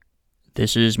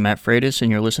This is Matt Freitas,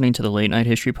 and you're listening to the Late Night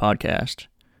History Podcast.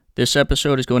 This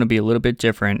episode is going to be a little bit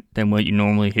different than what you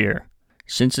normally hear.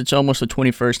 Since it's almost the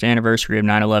 21st anniversary of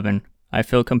 9/11, I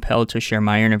feel compelled to share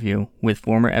my interview with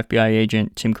former FBI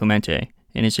agent Tim Clemente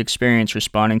and his experience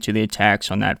responding to the attacks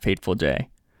on that fateful day.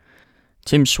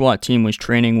 Tim's SWAT team was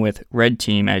training with Red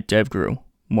Team at DevGru,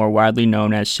 more widely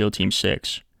known as SEAL Team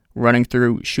 6, running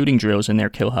through shooting drills in their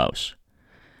kill house.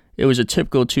 It was a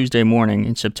typical Tuesday morning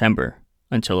in September,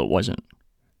 until it wasn't.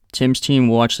 Tim's team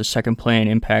watched the second plane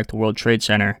impact the World Trade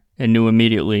Center and knew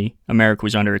immediately America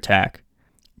was under attack.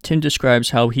 Tim describes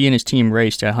how he and his team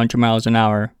raced at 100 miles an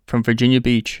hour from Virginia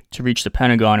Beach to reach the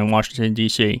Pentagon in Washington,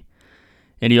 D.C.,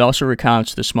 and he also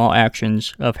recounts the small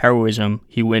actions of heroism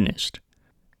he witnessed.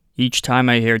 Each time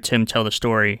I hear Tim tell the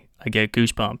story, I get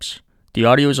goosebumps. The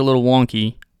audio is a little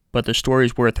wonky, but the story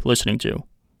is worth listening to.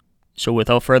 So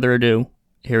without further ado,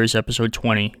 here is episode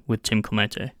 20 with Tim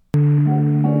Clemente.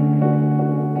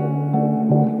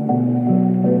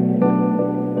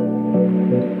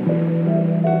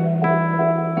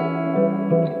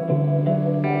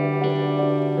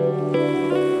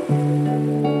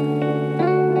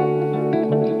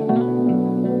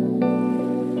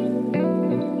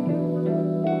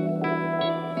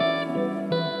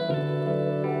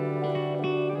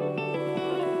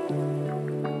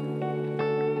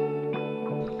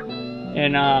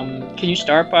 And can you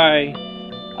start by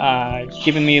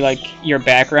giving me like your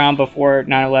background before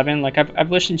 9/11? Like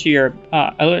I've listened to your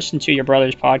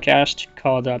brother's podcast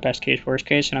called Best Case Worst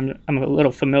Case, and I'm a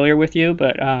little familiar with you,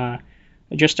 but I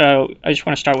just want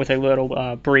to start with a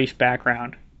little brief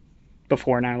background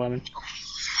before 9/11.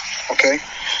 Okay.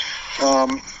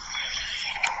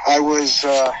 I was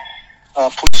a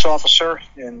police officer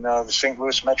in the St.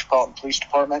 Louis Metropolitan Police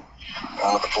Department,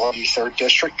 the bloody 3rd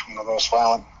District, one of the most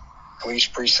violent police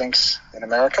precincts in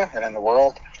America and in the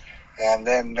world, and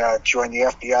then joined the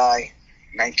FBI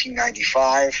in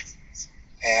 1995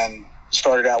 and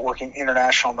started out working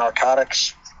international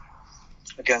narcotics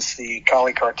against the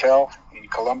Cali cartel in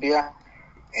Colombia,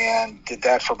 and did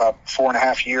that for about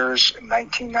 4.5 years. In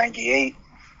 1998,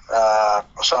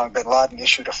 Osama bin Laden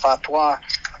issued a fatwa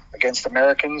against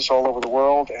Americans all over the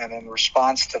world, and in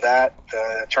response to that,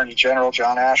 the Attorney General,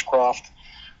 John Ashcroft,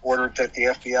 ordered that the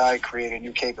FBI create a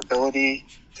new capability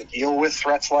to deal with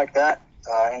threats like that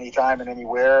anytime and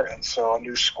anywhere. And so a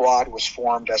new squad was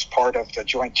formed as part of the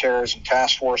Joint Terrorism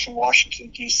Task Force in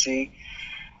Washington, D.C.,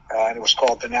 and it was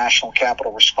called the National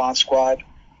Capital Response Squad.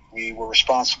 We were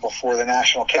responsible for the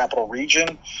National Capital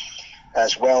Region,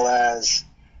 as well as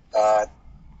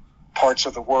parts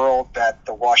of the world that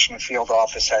the Washington Field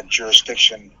Office had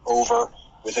jurisdiction over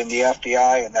within the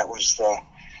FBI, and that was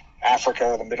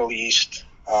Africa, the Middle East,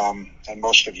 and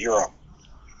most of Europe.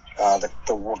 The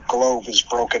globe is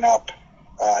broken up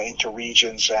into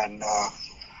regions, and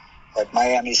like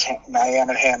Miami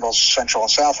handles Central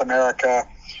and South America.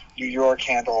 New York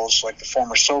handles like the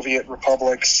former Soviet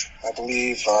republics, I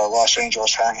believe. Los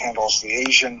Angeles handles the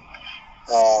Asian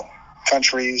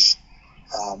countries.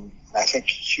 I think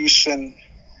Houston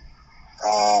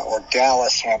or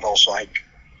Dallas handles like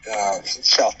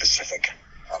South Pacific.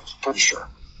 I'm pretty sure.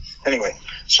 Anyway,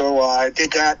 so I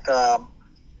did that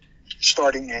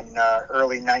starting in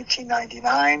early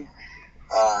 1999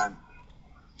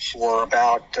 for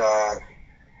about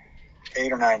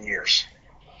 8 or 9 years.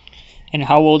 And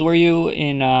how old were you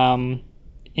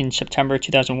in September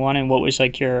 2001? And what was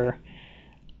your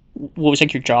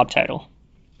job title?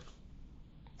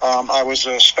 I was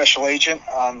a special agent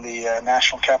on the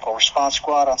National Capital Response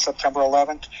Squad on September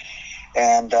 11th,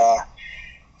 and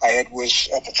at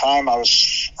the time I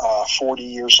was 40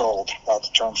 years old, about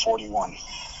to turn 41.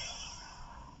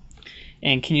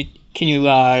 And can you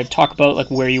talk about like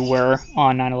where you were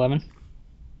on 9/11?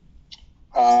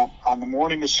 On the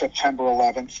morning of September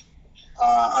 11th,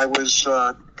 I was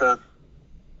the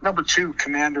number 2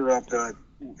 commander of the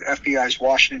FBI's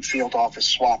Washington Field Office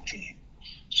SWAT team.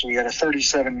 So we had a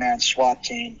 37-man SWAT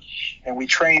team, and we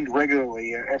trained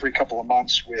regularly every couple of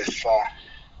months with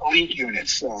elite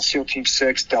units, SEAL Team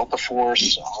 6, Delta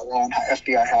Force, our own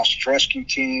FBI Hostage Rescue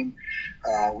Team.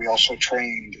 We also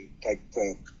trained like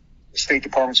the State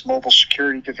Department's Mobile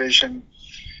Security Division,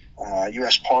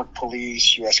 U.S. Park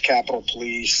Police, U.S. Capitol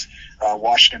Police,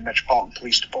 Washington Metropolitan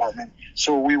Police Department.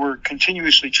 So we were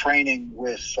continuously training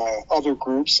with other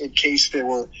groups in case there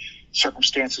were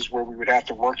circumstances where we would have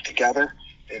to work together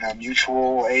in a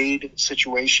mutual aid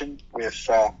situation with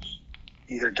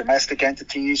either domestic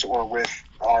entities or with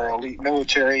our elite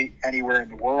military anywhere in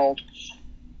the world.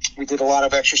 We did a lot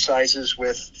of exercises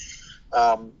with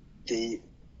the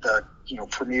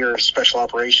premier special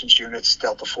operations units,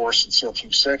 Delta Force and SEAL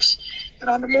Team 6, And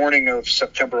on the morning of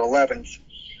September 11th,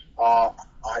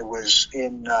 I was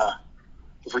in the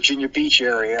Virginia Beach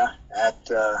area at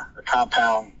a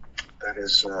compound that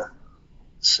is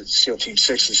SEAL Team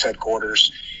 6's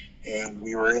headquarters, and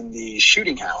we were in the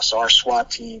shooting house, our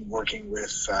SWAT team working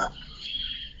with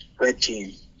Red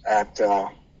Team at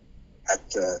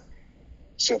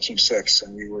SEAL Team 6,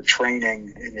 and we were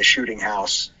training in the shooting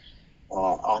house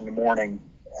on the morning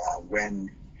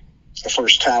when the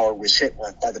first tower was hit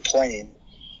by the plane.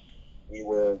 We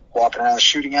were walking around the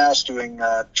shooting house doing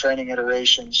training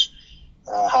iterations,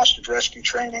 hostage rescue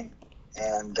training,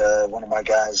 and one of my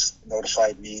guys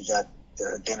notified me that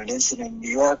there had been an incident in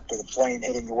New York with a plane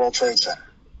hitting the World Trade Center.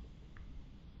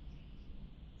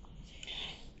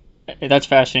 That's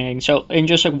fascinating. So, and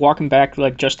just like walking back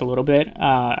like just a little bit,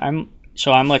 I'm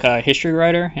like a history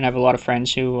writer, and I have a lot of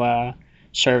friends who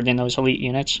served in those elite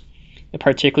units.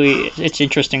 Particularly, it's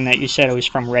interesting that you said it was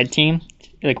from Red Team.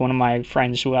 Like one of my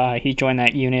friends, he joined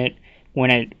that unit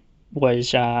when it was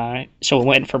so it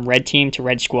went from Red Team to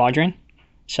Red Squadron.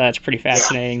 So that's pretty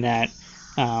fascinating. Yeah. That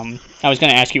I was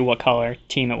going to ask you what color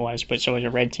team it was, but so it was a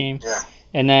Red Team. Yeah.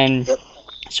 And then, Yep.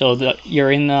 so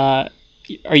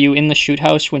are you in the shoot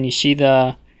house when you see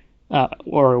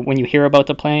or when you hear about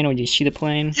the plane, or when you see the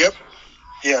plane? Yep.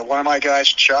 Yeah, one of my guys,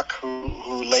 Chuck,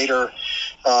 who later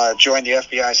joined the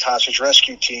FBI's hostage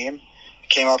rescue team,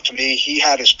 came up to me. He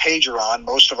had his pager on.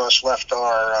 Most of us left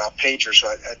our pagers.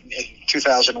 In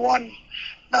 2001,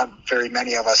 not very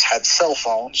many of us had cell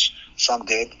phones. Some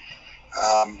did.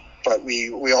 But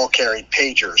we all carried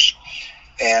pagers.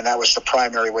 And that was the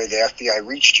primary way the FBI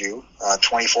reached you,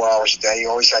 24 hours a day. You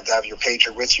always had to have your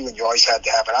pager with you, and you always had to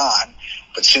have it on.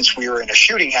 But since we were in a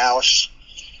shooting house,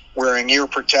 wearing ear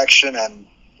protection and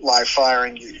live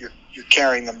firing, you're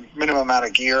carrying the minimum amount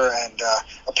of gear, and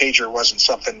a pager wasn't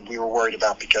something we were worried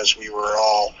about because we were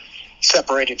all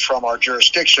separated from our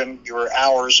jurisdiction. We were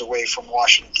hours away from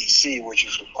Washington, D.C., which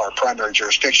is our primary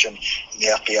jurisdiction in the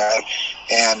FBI.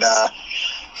 And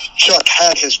Chuck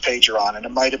had his pager on, and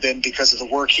it might have been because of the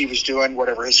work he was doing,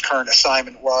 whatever his current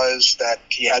assignment was, that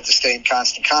he had to stay in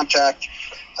constant contact.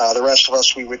 The rest of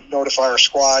us, we would notify our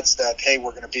squads that, hey,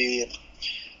 we're going to be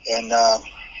in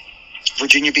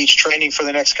Virginia Beach training for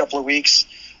the next couple of weeks,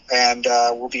 and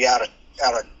we'll be out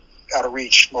of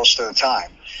reach most of the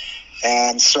time.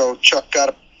 And so Chuck got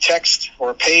a text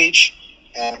or a page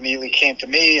and immediately came to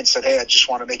me and said, hey, I just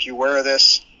want to make you aware of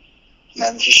this.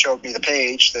 And he showed me the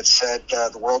page that said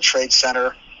the World Trade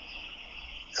Center,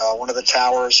 one of the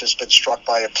towers has been struck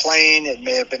by a plane. It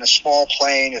may have been a small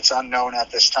plane. It's unknown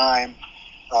at this time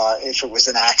if it was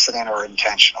an accident or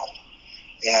intentional.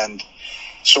 And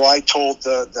so I told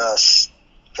the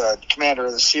commander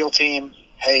of the SEAL team,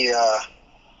 hey,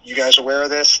 you guys aware of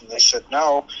this? And they said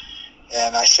no.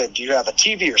 And I said, do you have a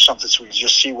TV or something so we can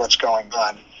just see what's going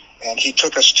on? And he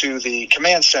took us to the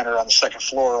command center on the second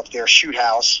floor of their shoot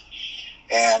house.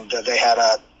 And they had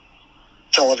a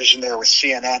television there with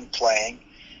CNN playing.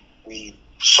 We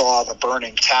saw the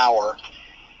burning tower.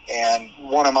 And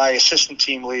one of my assistant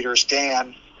team leaders,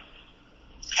 Dan,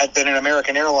 had been an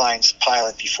American Airlines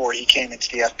pilot before he came into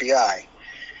the FBI.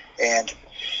 And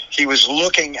he was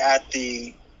looking at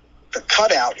the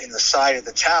cutout in the side of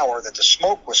the tower that the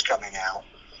smoke was coming out.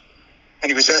 And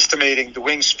he was estimating the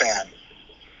wingspan.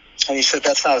 And he said,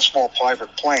 that's not a small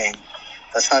private plane.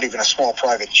 That's not even a small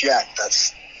private jet.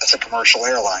 That's a commercial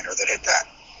airliner that hit that.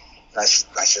 And I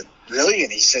said, really?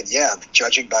 And he said, yeah,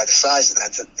 judging by the size of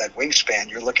that wingspan,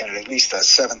 you're looking at least a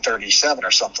 737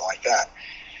 or something like that.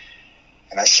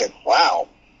 And I said, wow,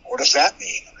 what does that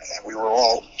mean? And we were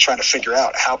all trying to figure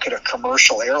out, how could a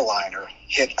commercial airliner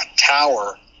hit a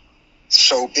tower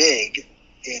so big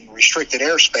in restricted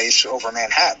airspace over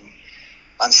Manhattan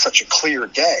on such a clear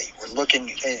day? We're looking,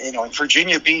 in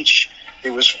Virginia Beach, it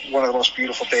was one of the most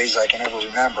beautiful days I can ever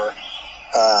remember.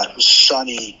 It was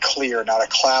sunny, clear, not a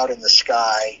cloud in the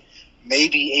sky,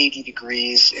 maybe 80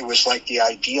 degrees. It was like the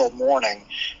ideal morning.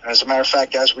 And as a matter of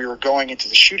fact, as we were going into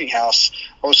the shooting house,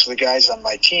 most of the guys on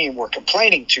my team were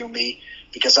complaining to me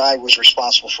because I was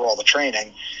responsible for all the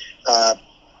training,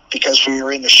 because we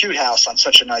were in the shoot house on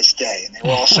such a nice day. And they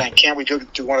were all saying, can't we go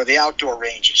to one of the outdoor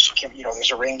ranges?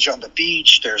 There's a range on the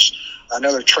beach. There's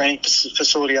another training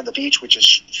facility on the beach, which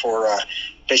is for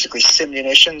basically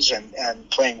simunitions and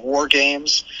playing war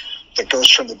games, that goes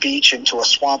from the beach into a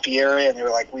swampy area. And they were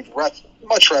like, we'd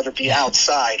much rather be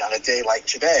outside on a day like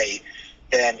today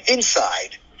than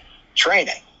inside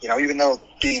training, even though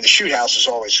being in the shoot house is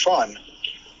always fun.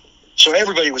 So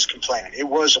everybody was complaining. It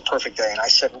was a perfect day. And I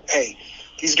said, hey,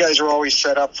 these guys are always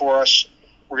set up for us.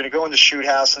 We're going to go in the shoot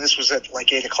house. And this was at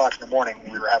like 8 o'clock in the morning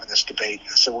when we were having this debate.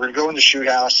 So we're going to go in the shoot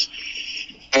house.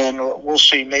 and we'll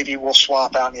see. Maybe we'll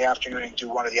swap out in the afternoon and do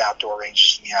one of the outdoor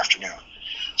ranges in the afternoon.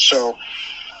 So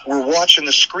we're watching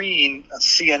the screen,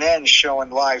 CNN showing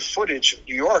live footage of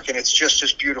New York, and it's just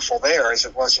as beautiful there as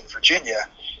it was in Virginia.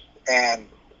 And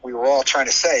we were all trying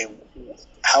to say,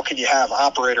 how can you have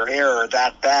operator error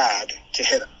that bad to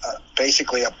hit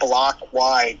basically a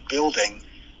block-wide building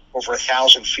over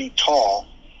 1,000 feet tall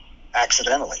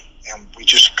accidentally? And we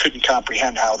just couldn't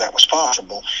comprehend how that was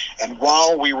possible. And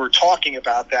while we were talking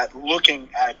about that, looking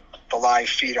at the live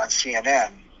feed on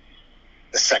CNN,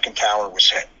 the second tower was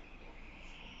hit.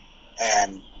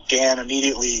 And Dan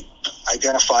immediately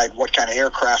identified what kind of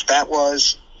aircraft that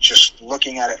was, just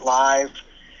looking at it live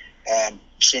and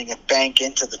seeing it bank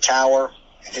into the tower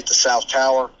and hit the south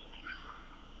tower.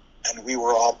 And we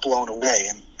were all blown away.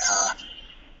 And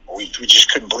we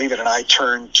just couldn't believe it. And I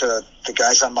turned to the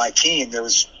guys on my team. There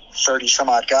was 30 some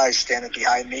odd guys standing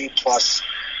behind me, plus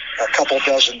a couple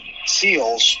dozen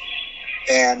SEALs.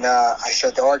 And I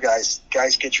said to our guys,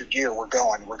 get your gear. We're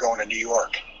going to New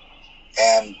York.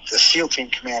 And the SEAL team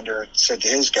commander said to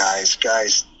his guys,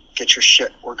 get your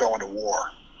shit. We're going to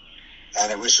war.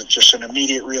 And it was just an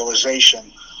immediate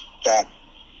realization that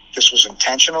this was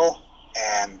intentional,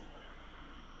 and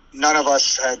none of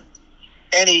us had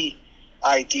any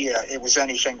idea it was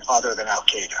anything other than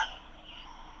Al-Qaeda.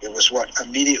 It was what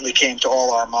immediately came to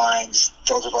all our minds,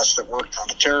 those of us that worked on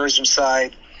the terrorism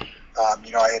side.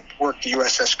 I had worked the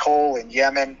USS Cole in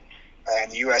Yemen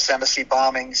and the U.S. Embassy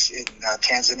bombings in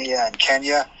Tanzania and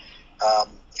Kenya.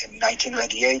 In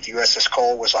 1998, the USS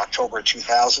Cole was October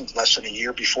 2000, less than a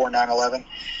year before 9/11.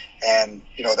 And,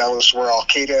 that was where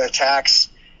Al-Qaeda attacks,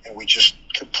 and we just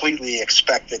completely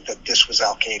expected that this was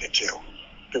Al-Qaeda too.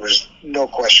 There was no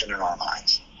question in our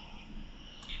minds.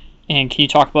 And can you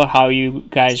talk about how you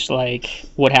guys,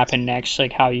 what happened next,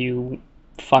 how you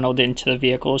funneled into the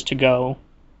vehicles to go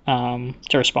to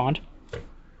respond?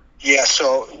 Yeah,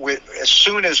 so as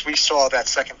soon as we saw that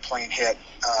second plane hit,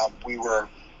 we were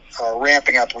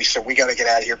ramping up. We said, we got to get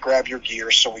out of here, grab your gear.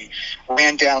 So we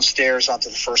ran downstairs onto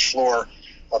the first floor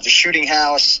of the shooting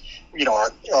house.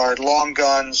 Our long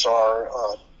guns, our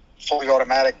fully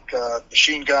automatic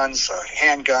machine guns,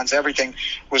 handguns, everything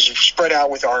was spread out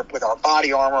with our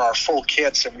body armor, our full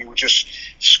kits, and we were just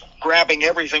grabbing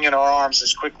everything in our arms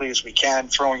as quickly as we can,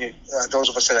 throwing it. Those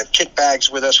of us that had kit bags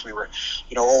with us, we were,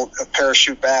 old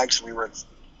parachute bags, we were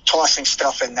tossing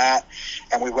stuff in that,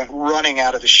 and we went running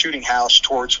out of the shooting house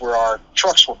towards where our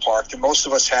trucks were parked. And most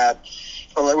of us had,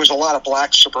 there was a lot of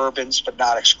black Suburbans, but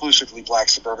not exclusively black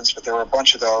Suburbans, but there were a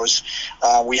bunch of those.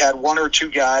 We had one or two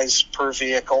guys per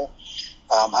vehicle.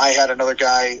 I had another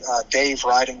guy, Dave,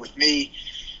 riding with me.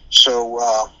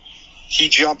 So he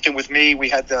jumped in with me. We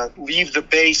had to leave the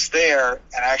base there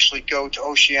and actually go to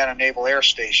Oceana Naval Air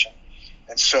Station.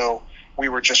 And so we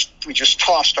just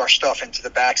tossed our stuff into the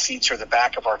back seats or the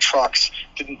back of our trucks,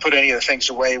 didn't put any of the things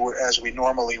away as we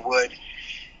normally would.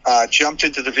 Jumped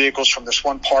into the vehicles from this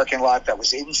one parking lot that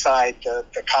was inside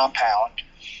the compound,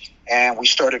 and we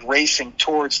started racing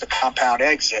towards the compound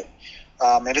exit.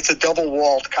 And it's a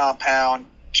double-walled compound,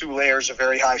 2 layers of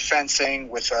very high fencing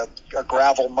with a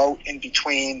gravel moat in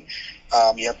between.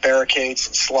 You have barricades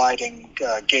and sliding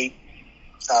gate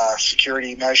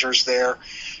security measures there.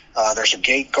 There's a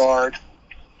gate guard.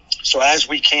 So as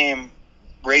we came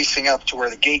racing up to where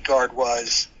the gate guard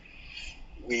was,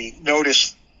 we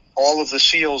noticed all of the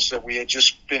SEALs that we had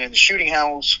just been in the shooting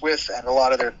house with, and a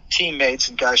lot of their teammates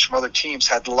and guys from other teams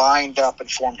had lined up and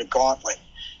formed a gauntlet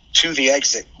to the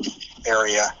exit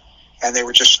area, and they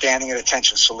were just standing at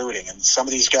attention saluting. And some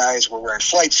of these guys were wearing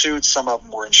flight suits, some of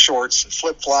them were in shorts and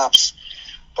flip-flops,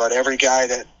 but every guy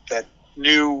that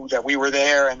knew that we were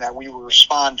there and that we were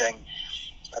responding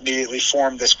immediately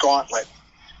formed this gauntlet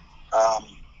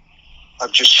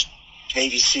of just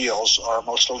Navy SEALs, our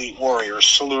most elite warriors,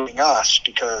 saluting us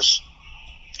because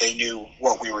they knew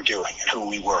what we were doing and who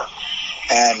we were.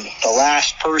 And the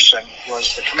last person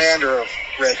was the commander of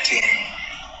Red Team.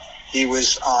 He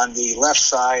was on the left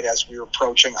side as we were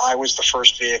approaching. I was the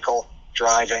first vehicle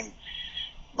driving.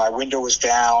 My window was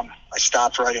down. I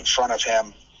stopped right in front of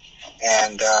him.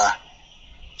 And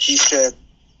he said,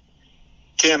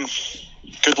 "Tim,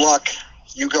 good luck.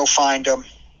 You go find him.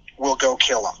 We'll go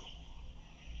kill him."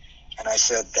 And I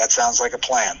said, "That sounds like a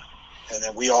plan." And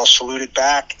then we all saluted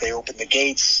back. They opened the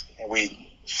gates, and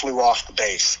we flew off the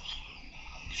base.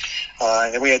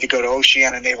 And then we had to go to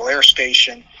Oceana Naval Air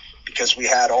Station because we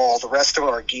had all the rest of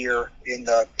our gear in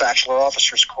the bachelor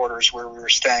officers' quarters where we were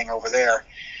staying over there.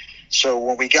 So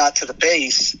when we got to the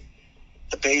base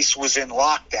was in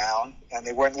lockdown, and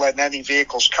they weren't letting any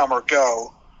vehicles come or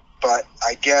go. But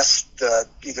I guess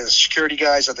either the security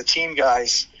guys or the team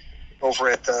guys over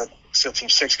at the SEAL Team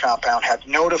 6 compound had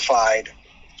notified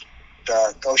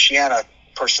the Oceana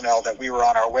personnel that we were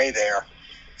on our way there.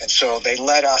 And so they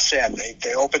let us in.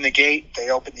 They opened the gate. They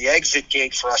opened the exit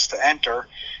gate for us to enter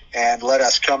and let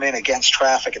us come in against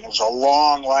traffic. And there was a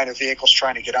long line of vehicles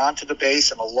trying to get onto the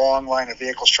base and a long line of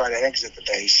vehicles trying to exit the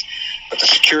base. But the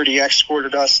security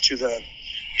escorted us to the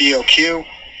BOQ.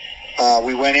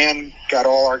 We went in, got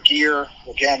all our gear,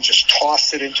 again, just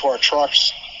tossed it into our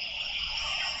trucks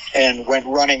and went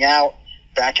running out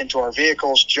back into our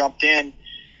vehicles, jumped in,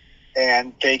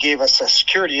 and they gave us a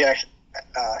security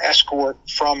escort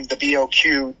from the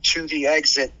BOQ to the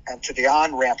exit and to the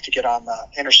on-ramp to get on the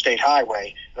interstate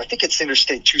highway. I think it's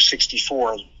Interstate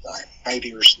 264, I may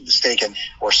be mistaken,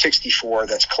 or 64,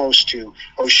 that's close to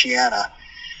Oceana.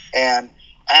 And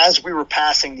as we were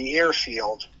passing the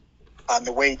airfield on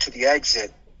the way to the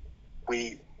exit,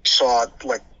 we saw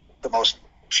like the most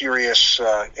furious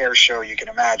air show you can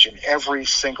imagine. Every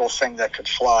single thing that could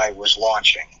fly was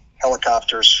launching.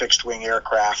 Helicopters, fixed-wing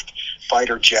aircraft,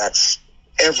 fighter jets,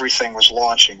 everything was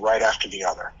launching right after the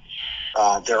other.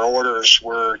 Their orders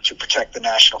were to protect the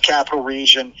National Capital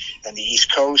Region and the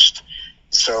East Coast.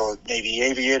 So Navy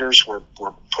aviators were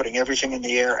putting everything in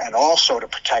the air, and also to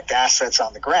protect assets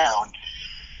on the ground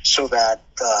so that,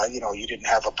 you didn't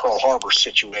have a Pearl Harbor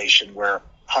situation where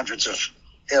hundreds of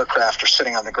aircraft are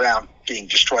sitting on the ground being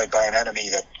destroyed by an enemy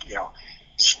that,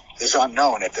 is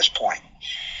unknown at this point.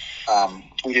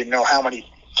 We didn't know how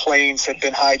many planes had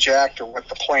been hijacked or what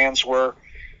the plans were,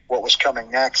 what was coming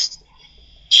next.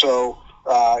 So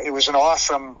it was an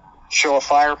awesome show of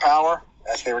firepower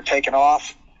as they were taking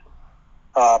off.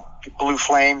 Blue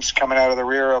flames coming out of the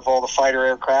rear of all the fighter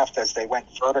aircraft as they went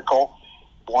vertical,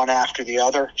 one after the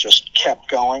other, just kept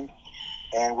going.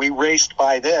 And we raced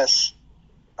by this,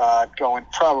 we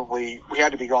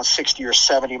had to be going 60 or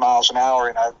 70 miles an hour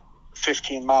in a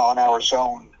 15-mile-an-hour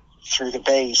zone through the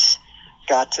base.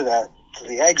 Got to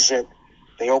the exit,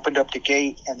 they opened up the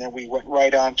gate, and then we went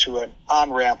right onto an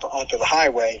on-ramp onto the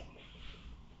highway.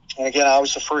 And again, I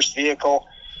was the first vehicle,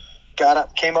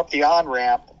 came up the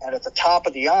on-ramp, and at the top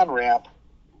of the on-ramp,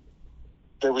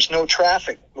 there was no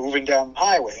traffic moving down the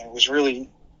highway. And it was really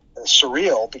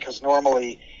surreal because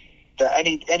normally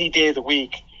any day of the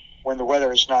week when the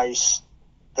weather is nice,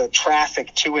 the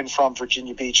traffic to and from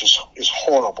Virginia Beach is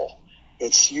horrible.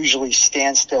 It's usually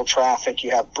standstill traffic. You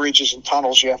have bridges and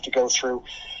tunnels you have to go through,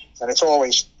 and it's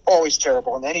always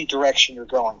terrible in any direction you're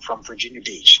going from Virginia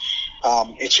Beach.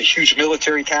 It's a huge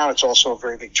military town. It's also a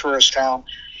very big tourist town.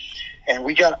 And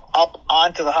we got up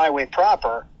onto the highway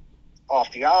proper,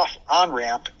 off the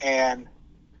on-ramp, and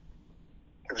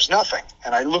there was nothing.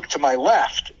 And I looked to my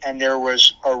left, and there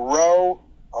was a row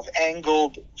of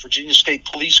angled Virginia State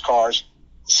police cars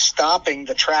stopping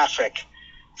the traffic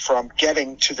from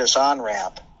getting to this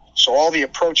on-ramp. So all the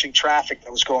approaching traffic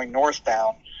that was going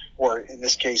northbound, or in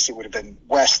this case it would have been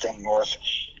west and north,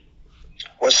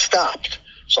 was stopped.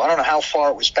 So I don't know how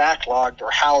far it was backlogged or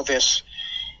how this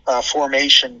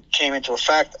formation came into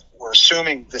effect. We're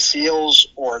assuming the SEALs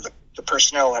or the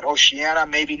personnel at Oceana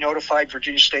maybe notified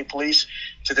Virginia State Police.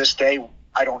 To this day,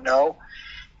 I don't know.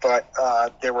 But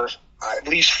there were at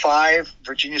least 5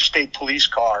 Virginia State Police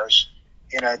cars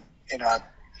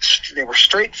they were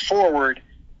straightforward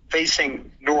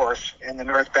facing north in the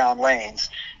northbound lanes,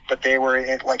 but they were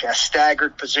in like a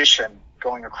staggered position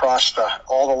going across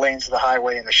all the lanes of the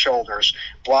highway and the shoulders,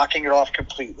 blocking it off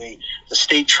completely. The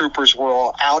state troopers were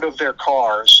all out of their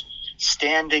cars,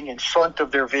 standing in front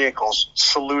of their vehicles,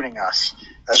 saluting us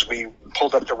as we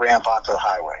pulled up the ramp onto the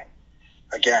highway.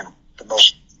 Again, the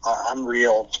most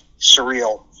unreal,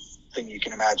 surreal thing you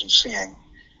can imagine seeing.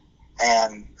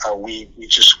 And we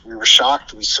were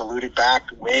shocked. We saluted back,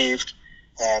 waved,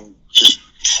 and just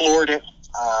floored it.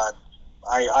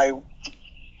 I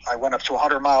went up to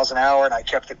 100 miles an hour, and I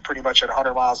kept it pretty much at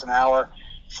 100 miles an hour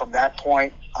from that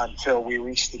point until we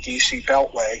reached the D.C.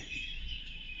 Beltway.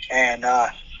 And,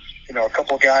 a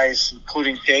couple of guys,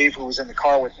 including Dave, who was in the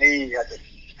car with me,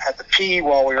 had to pee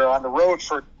while we were on the road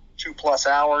for 2+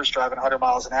 hours, driving 100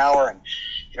 miles an hour. And,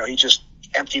 he just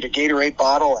emptied a Gatorade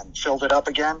bottle and filled it up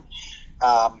again.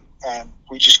 And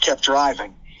we just kept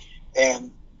driving.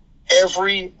 And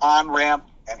every on-ramp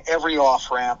and every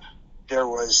off-ramp, there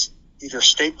was either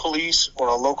state police or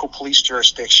a local police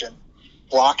jurisdiction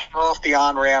blocking off the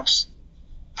on-ramps,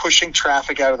 pushing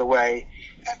traffic out of the way,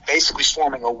 and basically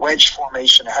forming a wedge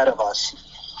formation ahead of us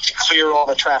to clear all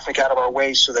the traffic out of our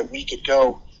way so that we could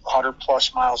go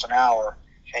 100+ miles an hour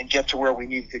and get to where we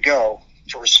needed to go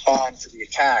to respond to the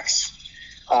attacks.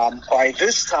 By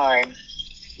this time,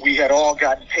 we had all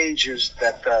gotten pages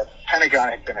that the Pentagon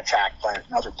had been attacked by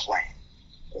another plane.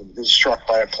 was struck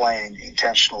by a plane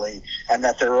intentionally, and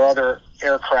that there are other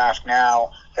aircraft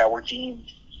now that were deemed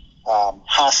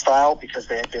hostile because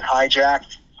they had been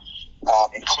hijacked,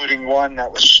 including one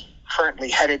that was currently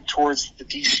headed towards the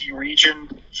D.C. region,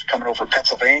 coming over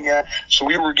Pennsylvania. So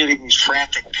we were getting these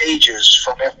frantic pages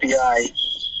from FBI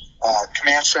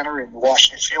command center in the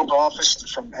Washington field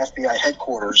office, from FBI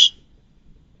headquarters,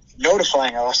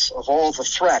 notifying us of all the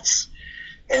threats.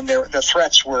 And the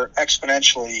threats were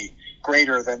exponentially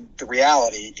greater than the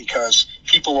reality, because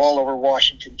people all over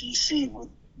Washington, D.C.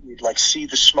 would like see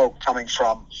the smoke coming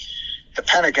from the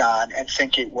Pentagon and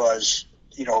think it was,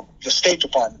 the State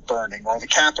Department burning or the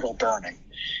Capitol burning.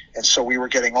 And so we were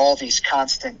getting all these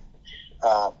constant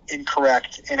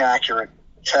incorrect, inaccurate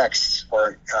texts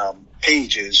or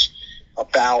pages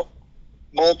about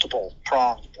multiple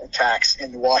pronged attacks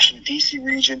in the Washington, D.C.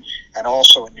 region and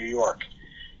also in New York.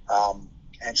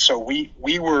 And so we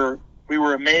were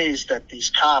amazed that these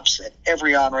cops at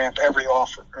every on-ramp, every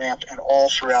off-ramp, and all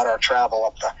throughout our travel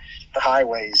up the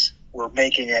highways were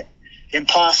making it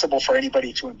impossible for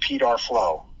anybody to impede our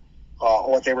flow.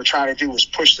 What they were trying to do was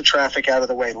push the traffic out of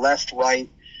the way, left, right,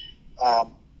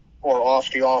 or off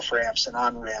the off-ramps and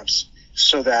on-ramps,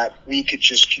 so that we could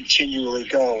just continually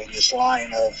go in this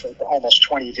line of almost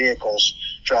 20 vehicles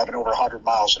driving over 100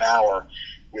 miles an hour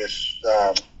with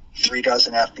 3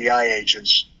 dozen FBI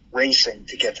agents racing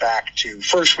to get back to.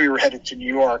 First, we were headed to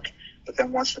New York, but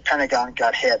then once the Pentagon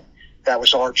got hit, that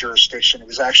was our jurisdiction. It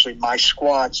was actually my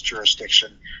squad's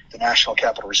jurisdiction, the National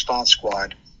Capital Response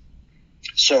Squad.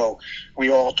 So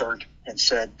we altered and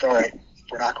said, all right,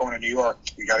 we're not going to New York.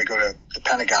 We got to go to the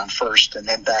Pentagon first, and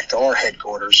then back to our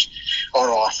headquarters, our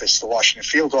office, the Washington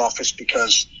field office,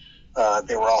 because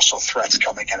there were also threats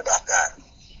coming in about that.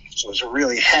 So it was a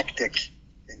really hectic,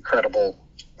 incredible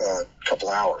couple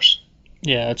hours.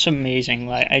 Yeah, it's amazing.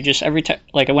 Like I just every time,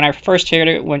 like when I first heard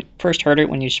it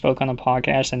when you spoke on the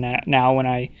podcast, and now when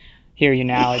I hear you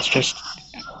now, it's just,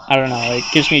 I don't know, it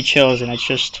gives me chills, and it's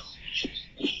just,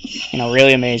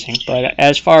 really amazing. But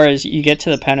as far as you get to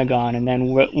the Pentagon, and then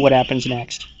what happens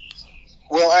next?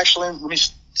 Well, actually, let me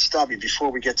stop you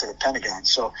before we get to the Pentagon.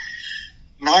 So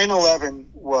 9/11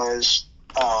 was,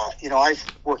 I've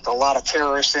worked a lot of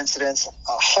terrorist incidents,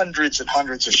 hundreds and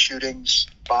hundreds of shootings,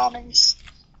 bombings,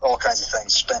 all kinds of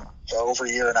things. Spent over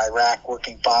a year in Iraq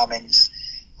working bombings,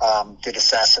 did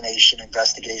assassination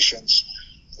investigations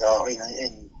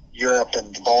in Europe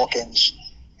and the Balkans.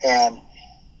 And,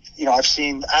 I've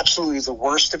seen absolutely the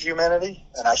worst of humanity.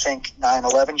 And I think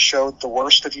 9/11 showed the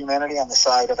worst of humanity on the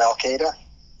side of Al-Qaeda.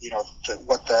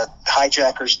 What the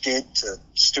hijackers did to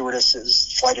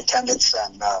stewardesses, flight attendants,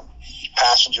 and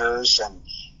passengers, and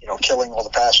killing all the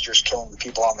passengers, killing the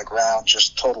people on the ground,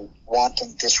 just total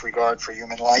wanton disregard for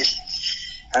human life.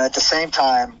 And at the same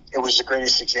time, it was the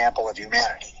greatest example of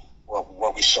humanity,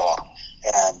 what we saw.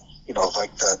 And,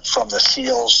 from the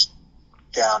SEALs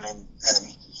down in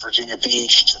Virginia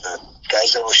Beach to the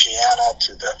guys at Oceana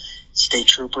to the state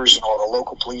troopers and all the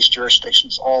local police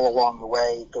jurisdictions all along the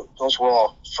way, those were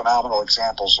all phenomenal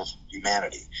examples of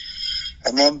humanity.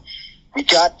 And then we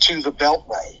got to the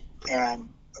Beltway, and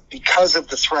because of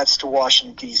the threats to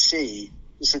Washington, D.C.,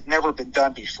 this had never been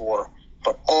done before,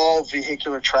 but all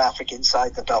vehicular traffic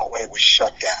inside the Beltway was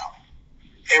shut down.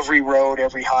 Every road,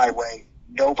 every highway,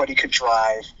 nobody could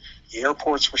drive. The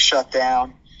airports were shut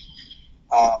down.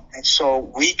 And so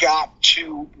we got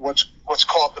to what's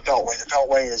called the Beltway. The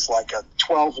Beltway is like a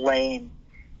 12-lane,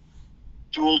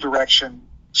 dual-direction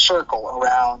circle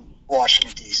around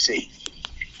Washington, D.C.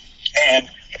 And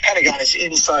the Pentagon is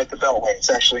inside the Beltway. It's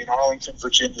actually in Arlington,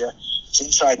 Virginia. It's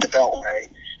inside the Beltway.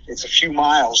 It's a few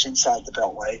miles inside the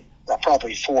Beltway,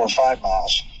 probably 4 or 5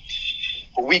 miles.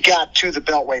 But we got to the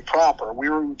Beltway proper. We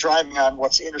were driving on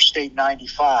what's Interstate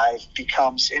 95,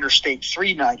 becomes Interstate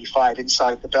 395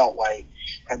 inside the Beltway,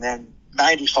 and then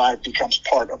 95 becomes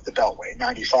part of the Beltway.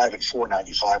 95 and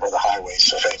 495 are the highways.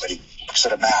 So if anybody looks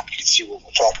at a map, you can see what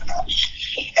we're talking about.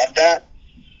 And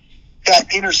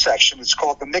that intersection is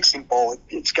called the Mixing Bowl.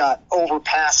 It's got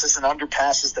overpasses and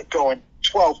underpasses that go in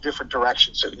 12 different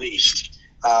directions at least.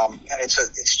 And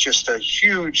it's just a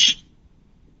huge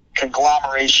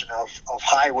conglomeration of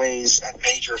highways and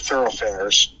major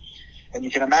thoroughfares. And you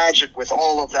can imagine, with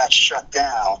all of that shut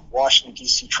down, Washington,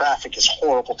 D.C. traffic is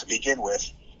horrible to begin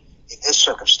with. In this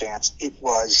circumstance, it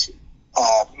was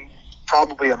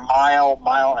probably a mile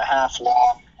and a half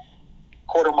long,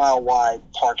 quarter-mile wide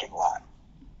parking lot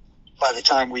by the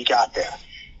time we got there.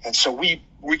 And so we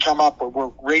come up,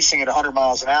 we're racing at 100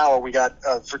 miles an hour. We got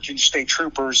Virginia State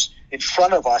Troopers in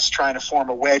front of us trying to form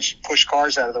a wedge, push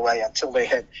cars out of the way until they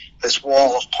hit this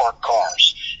wall of parked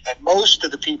cars. And most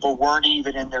of the people weren't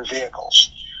even in their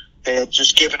vehicles. They had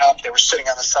just given up. They were sitting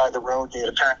on the side of the road. They had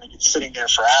apparently been sitting there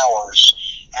for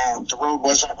hours, and the road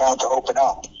wasn't about to open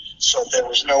up, so there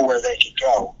was nowhere they could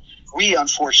go. We,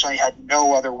 unfortunately, had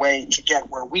no other way to get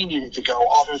where we needed to go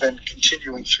other than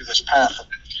continuing through this path of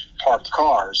parked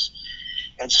cars.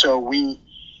 And so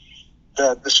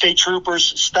the state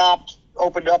troopers stopped,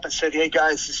 opened up, and said, "Hey,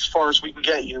 guys, this is as far as we can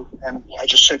get you." And I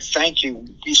just said, "Thank you."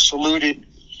 We saluted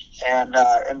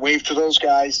and waved to those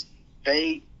guys.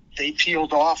 They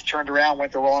peeled off, turned around,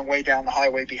 went the wrong way down the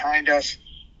highway behind us.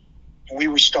 And we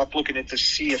were stuck looking at the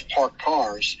sea of parked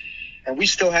cars. And we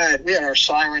had our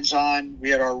sirens on,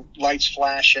 we had our lights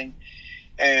flashing,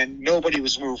 and nobody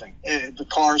was moving. The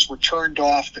cars were turned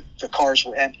off, the cars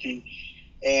were empty,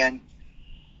 and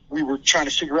we were trying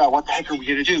to figure out what the heck are we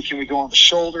going to do? Can we go on the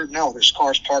shoulder? No, there's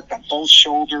cars parked on both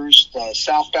shoulders. The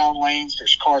southbound lanes,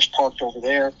 there's cars parked over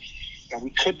there, and we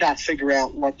could not figure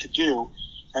out what to do.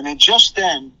 And then just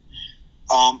then,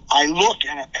 I look,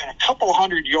 and a couple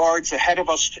hundred yards ahead of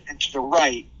us and to the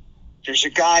right, there's a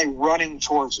guy running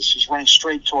towards us. He's running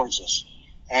straight towards us.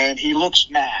 And he looks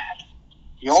mad.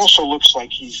 He also looks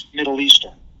like he's Middle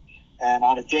Eastern. And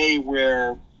on a day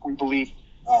where we believe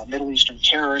Middle Eastern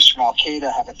terrorists from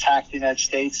Al-Qaeda have attacked the United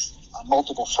States on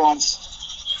multiple fronts,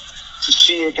 to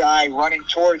see a guy running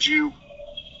towards you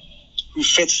who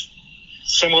fits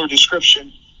similar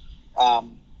description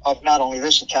of not only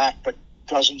this attack, but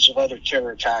dozens of other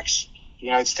terror attacks the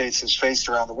United States has faced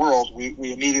around the world, we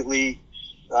immediately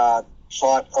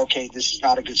thought, okay, this is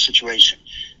not a good situation.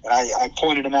 And I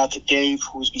pointed him out to Dave,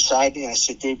 who was beside me, and I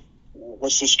said, "Dave,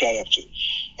 what's this guy up to?"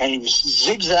 And he was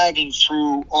zigzagging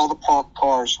through all the parked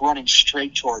cars, running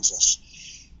straight towards us.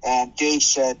 And Dave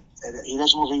said, he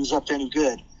doesn't look like he's up to any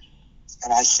good.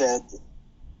 And I said,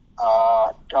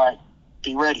 all right,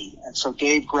 be ready. And so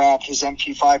Dave grabbed his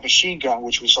MP5 machine gun,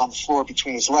 which was on the floor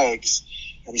between his legs,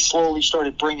 and he slowly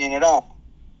started bringing it up,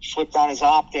 flipped on his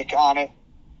optic on it.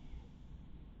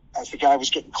 As the guy was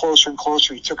getting closer and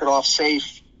closer, he took it off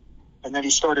safe, and then he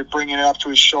started bringing it up to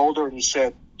his shoulder, and he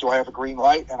said, "Do I have a green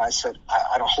light?" And I said,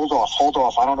 I don't, hold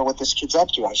off. I don't know what this kid's up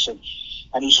to. I said,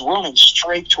 and he's running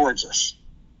straight towards us.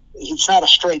 It's not a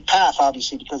straight path,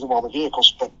 obviously, because of all the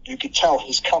vehicles, but you could tell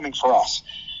he's coming for us.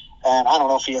 And I don't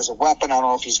know if he has a weapon. I don't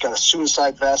know if he's got a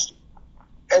suicide vest.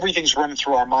 Everything's running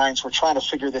through our minds. We're trying to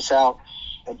figure this out.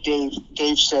 And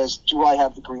Dave says, "Do I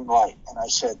have the green light?" And I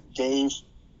said, "Dave,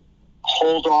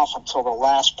 hold off until the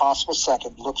last possible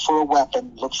second. Look for a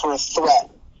weapon. Look for a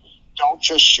threat. Don't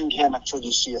just shoot him until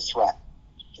you see a threat."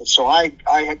 And so I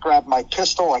had grabbed my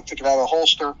pistol. I took it out of the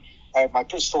holster. I had my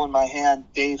pistol in my hand.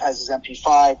 Dave has his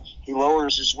MP5. He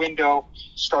lowers his window,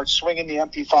 starts swinging the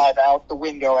MP5 out the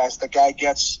window as the guy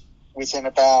gets within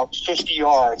about 50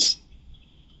 yards.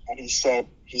 And he said,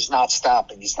 "He's not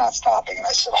stopping. He's not stopping." And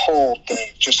I said, "Hold,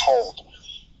 Dave, just hold."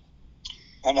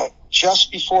 And just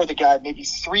before the guy, maybe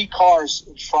 3 cars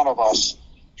in front of us,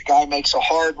 the guy makes a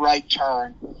hard right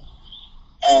turn,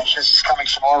 and because he's coming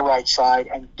from our right side,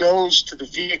 and goes to the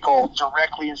vehicle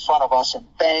directly in front of us and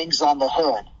bangs on the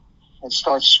hood and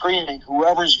starts screaming,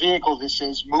 "Whoever's vehicle this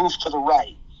is, move to the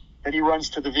right." Then he runs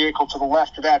to the vehicle to the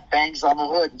left of that, bangs on the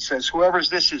hood and says, "Whoever's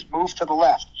this is, move to the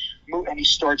left." And he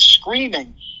starts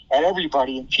screaming at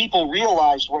everybody, and people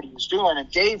realized what he was doing, and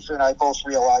Dave and I both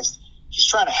realized he's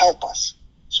trying to help us.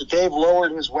 So Dave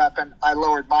lowered his weapon, I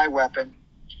lowered my weapon,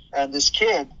 and this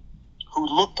kid, who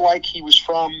looked like he was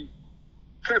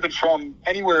could have been from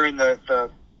anywhere in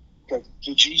the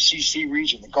GCC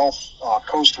region, the Gulf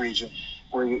Coast region,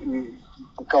 where the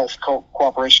Gulf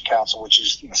Cooperation Council, which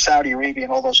is Saudi Arabia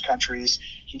and all those countries.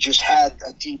 He just had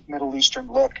a deep Middle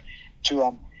Eastern look to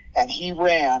him, and he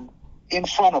ran in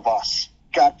front of us,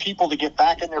 got people to get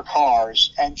back in their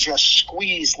cars, and just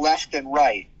squeezed left and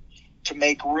right to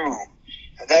make room.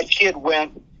 And that kid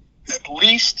went at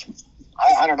least,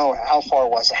 I don't know how far it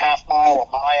was, a half mile,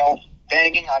 a mile,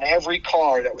 banging on every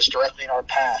car that was directly in our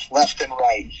path, left and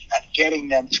right, and getting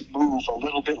them to move a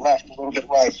little bit left, a little bit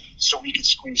right, so we could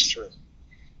squeeze through.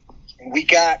 And we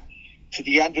got to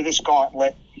the end of this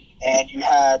gauntlet, and you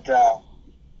had,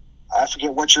 I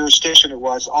forget what jurisdiction it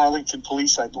was, Arlington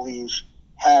Police, I believe,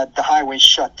 had the highway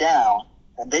shut down,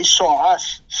 and they saw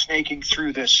us snaking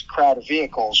through this crowd of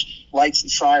vehicles, lights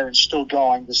and sirens still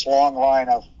going, this long line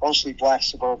of mostly black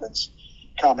Suburbans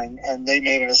coming, and they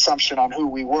made an assumption on who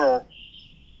we were,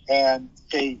 and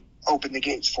they opened the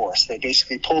gates for us. They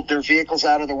basically pulled their vehicles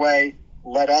out of the way,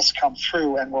 let us come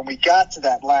through, and when we got to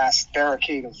that last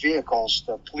barricade of vehicles,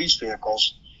 the police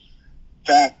vehicles,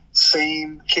 that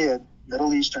same kid,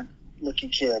 Middle Eastern looking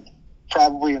kid,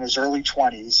 probably in his early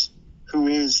 20s, who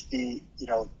is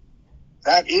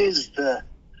that is the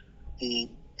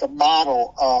the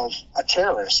model of a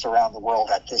terrorist around the world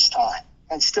at this time,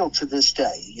 and still to this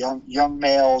day. Young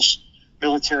males,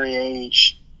 military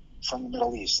age, from the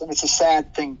Middle East. And it's a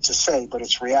sad thing to say, but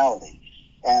it's reality.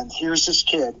 And here's this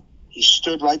kid. He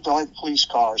stood right behind the police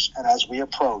cars, and as we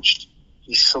approached,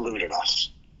 he saluted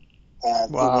us.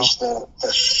 And wow. It was the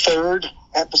third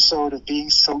episode of being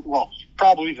so, well,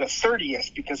 probably the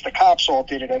 30th, because the cops all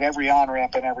did it at every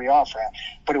on-ramp and every off-ramp.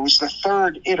 But it was the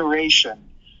third iteration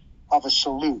of a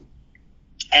salute.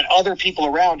 And other people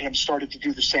around him started to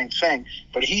do the same thing.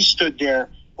 But he stood there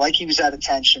like he was at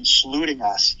attention, saluting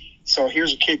us. So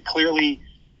here's a kid clearly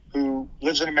who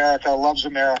lives in America, loves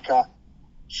America,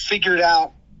 figured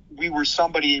out we were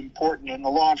somebody important in the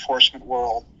law enforcement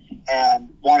world and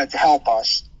wanted to help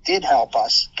us, did help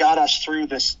us, got us through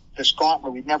this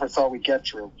gauntlet we never thought we'd get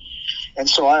through. And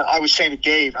so I was saying to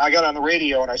Dave, I got on the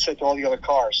radio and I said to all the other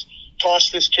cars,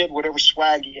 toss this kid whatever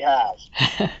swag you have.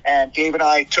 And Dave and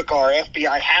I took our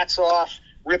FBI hats off,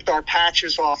 ripped our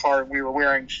patches off. We were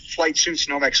wearing flight suits,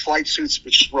 Nomex flight suits,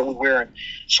 which is what we wear in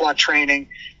SWAT training.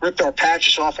 Ripped our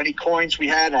patches off, any coins we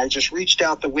had. And I just reached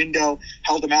out the window,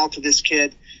 held them out to this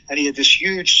kid, and he had this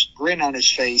huge grin on his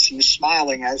face. He was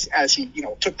smiling as he,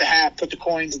 took the hat, put the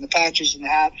coins and the patches in the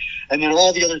hat, and then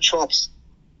all the other trucks,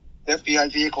 the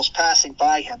FBI vehicles passing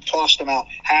by him, tossed them out,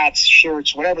 hats,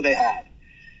 shirts, whatever they had.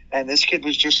 And this kid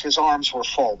was just, his arms were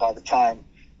full by the time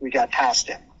we got past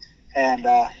him. And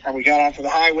we got onto the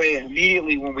highway, and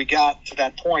immediately when we got to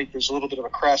that point, there's a little bit of a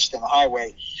crest in the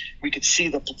highway. We could see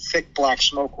the thick black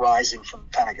smoke rising from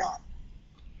the Pentagon.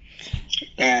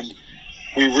 And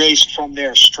we raced from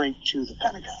there straight to the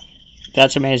Pentagon.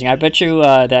 That's amazing. I bet you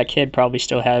that kid probably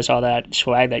still has all that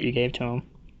swag that you gave to him.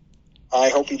 I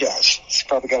hope he does. He's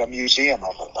probably got a museum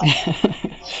of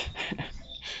it.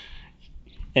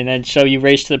 And then, so you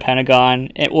raced to the Pentagon,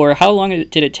 or how long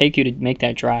did it take you to make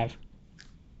that drive?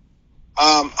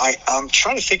 I'm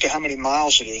trying to think of how many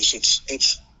miles it is.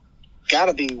 It's got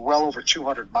to be well over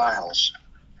 200 miles.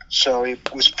 So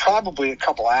it was probably a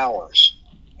couple hours.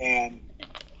 And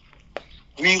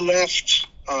we left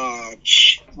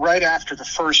right after the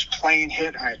first plane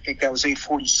hit. I think that was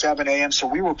 8:47 a.m. So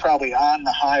we were probably on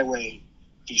the highway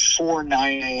before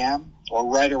 9 a.m.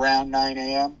 or right around 9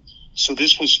 a.m. So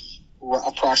this was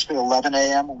approximately 11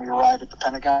 a.m. when we arrived at the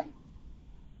Pentagon.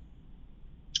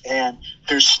 And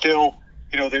there's still,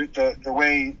 the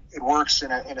way it works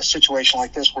in a situation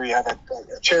like this where you have a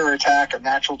terror attack, a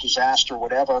natural disaster,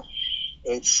 whatever,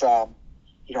 it's,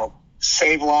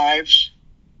 save lives,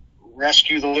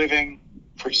 rescue the living,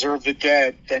 preserve the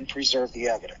dead, then preserve the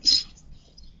evidence.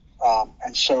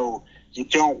 And so you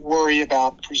don't worry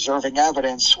about preserving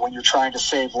evidence when you're trying to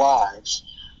save lives,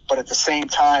 but at the same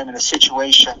time, in a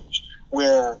situation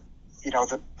where,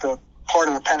 the part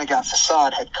of the Pentagon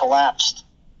facade had collapsed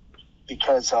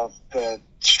because of the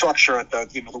structure at the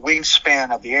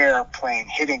wingspan of the airplane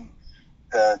hitting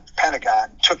the Pentagon,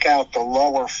 took out the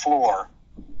lower floor,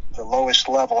 the lowest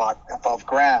level above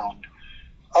ground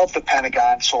of the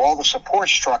Pentagon. So all the support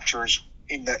structures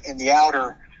in the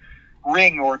outer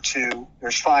ring or two,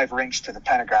 there's 5 rings to the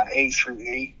Pentagon, A through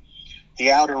E.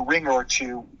 The outer ring or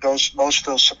two, most of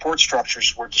those support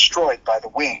structures were destroyed by the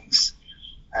wings,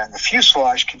 and the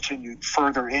fuselage continued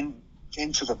further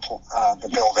into the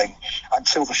building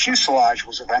until the fuselage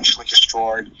was eventually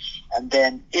destroyed, and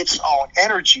then its own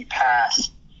energy path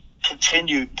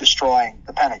continued destroying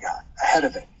the Pentagon ahead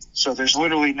of it. So there's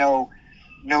literally no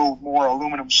more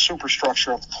aluminum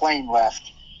superstructure of the plane left,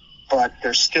 but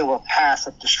there's still a path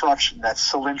of destruction that's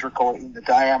cylindrical in the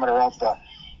diameter of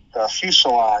the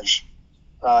fuselage,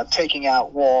 taking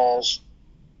out walls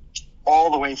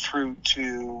all the way through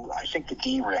to, I think, the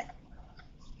D ring.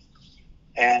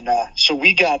 And so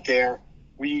we got there.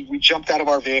 We jumped out of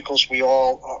our vehicles. We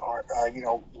all are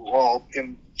we're all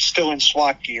still in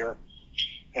SWAT gear.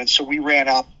 And so we ran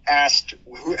up, asked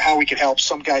how we could help.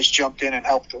 Some guys jumped in and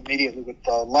helped immediately with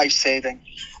life-saving.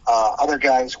 Other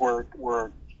guys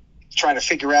were trying to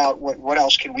figure out what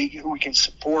else who we can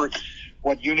support,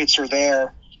 what units are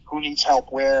there, who needs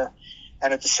help where.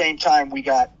 And at the same time, we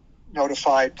got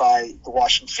notified by the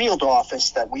Washington field office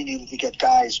that we needed to get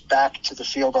guys back to the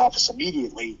field office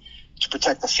immediately to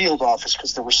protect the field office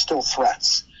because there were still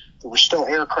threats. There were still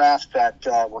aircraft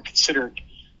that were considered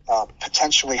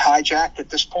potentially hijacked at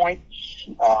this point.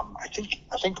 I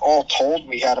think all told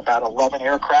we had about 11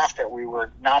 aircraft that we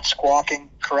were not squawking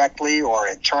correctly, or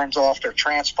it turns off their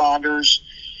transponders.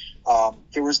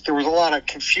 There was a lot of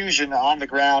confusion on the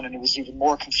ground, and there was even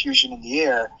more confusion in the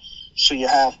air. So you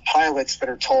have pilots that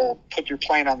are told, put your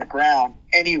plane on the ground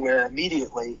anywhere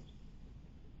immediately.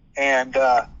 And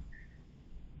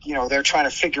they're trying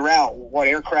to figure out what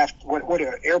aircraft, what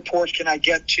airport can I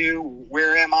get to?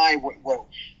 Where am I?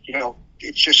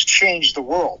 It just changed the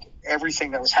world,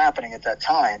 everything that was happening at that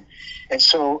time. And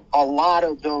so a lot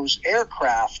of those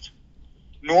aircraft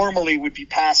normally would be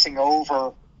passing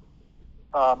over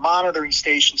monitoring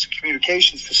stations and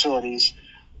communications facilities,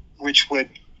 which would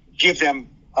give them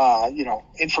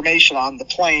information on the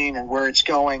plane and where it's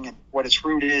going and what its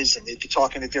route is, and they'd be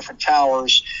talking to different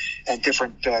towers and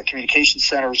different communication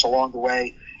centers along the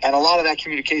way. And a lot of that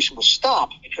communication will stop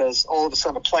because all of a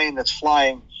sudden a plane that's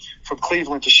flying from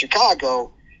Cleveland to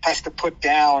Chicago has to put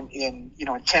down in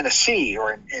Tennessee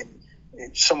or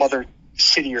in some other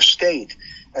city or state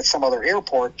at some other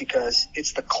airport because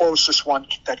it's the closest one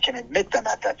that can admit them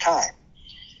at that time.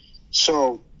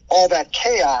 So all that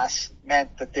chaos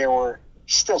meant that there were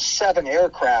still 7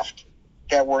 aircraft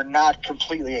that were not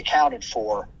completely accounted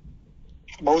for,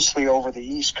 mostly over the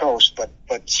East Coast,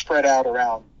 but spread out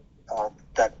around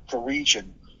the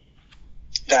region,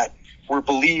 that were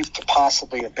believed to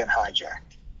possibly have been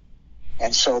hijacked.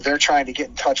 And so they're trying to get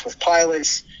in touch with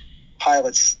pilots.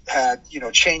 Pilots had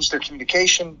changed their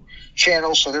communication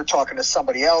channels, so they're talking to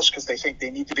somebody else because they think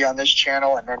they need to be on this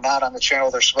channel and they're not on the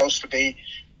channel they're supposed to be.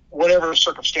 Whatever the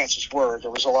circumstances were,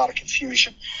 there was a lot of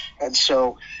confusion. And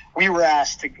so we were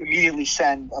asked to immediately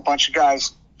send a bunch of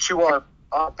guys to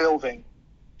our building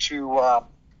to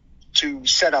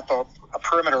set up a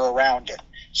perimeter around it.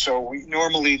 So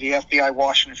normally the FBI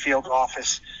Washington field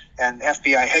office and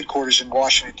FBI headquarters in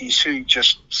Washington, D.C.,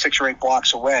 just 6 or 8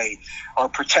 blocks away, are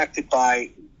protected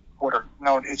by what are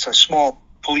known, it's a small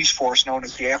police force known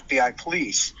as the FBI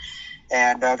police.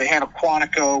 And they handle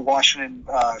Quantico, Washington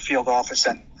field office,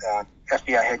 and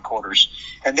FBI headquarters.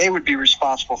 And they would be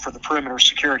responsible for the perimeter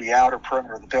security, outer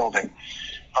perimeter of the building.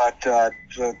 But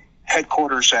the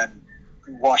headquarters and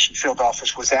Washington field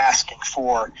office was asking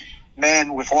for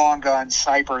men with long guns,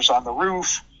 snipers on the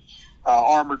roof,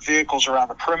 armored vehicles around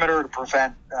the perimeter to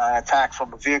prevent attack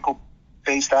from a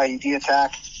vehicle-based IED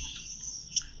attack.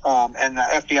 And the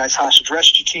FBI's hostage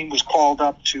rescue team was called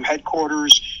up to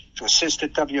headquarters to assist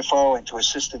at WFO and to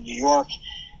assist in New York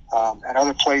and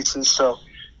other places. So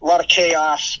a lot of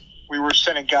chaos. We were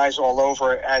sending guys all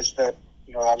over as I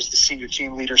was the senior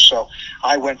team leader. So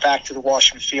I went back to the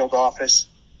Washington field office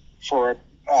for,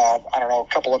 a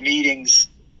couple of meetings.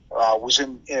 It was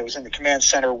in the command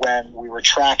center when we were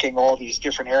tracking all these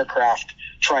different aircraft,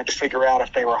 trying to figure out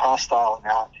if they were hostile or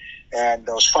not. And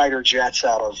those fighter jets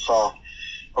out of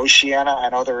Oceana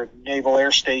and other naval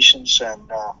air stations and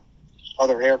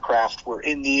other aircraft were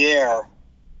in the air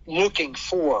looking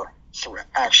for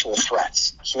actual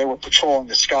threats. So they were patrolling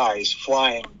the skies,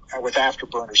 flying with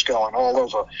afterburners going all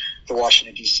over the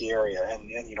Washington, D.C. area. And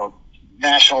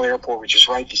National Airport, which is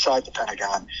right beside the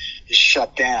Pentagon, is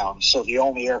shut down. So the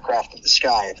only aircraft in the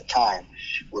sky at the time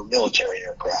were military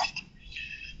aircraft.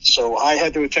 So I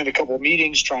had to attend a couple of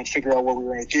meetings, try and figure out what we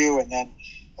were going to do. And then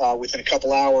within a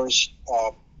couple hours,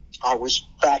 I was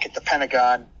back at the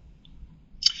Pentagon.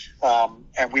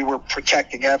 And we were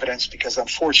protecting evidence because,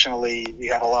 unfortunately, we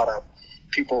had a lot of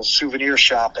people souvenir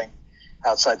shopping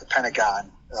outside the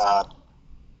Pentagon.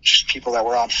 Just people that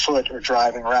were on foot or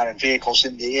driving around in vehicles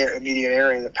in the immediate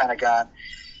area of the Pentagon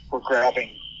were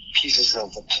grabbing pieces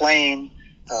of the plane.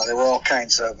 There were all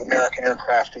kinds of American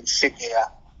aircraft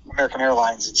insignia, American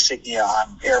Airlines insignia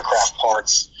on aircraft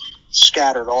parts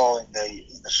scattered all in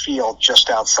the field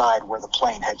just outside where the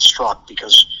plane had struck,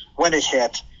 because when it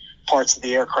hit, parts of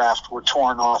the aircraft were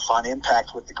torn off on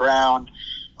impact with the ground.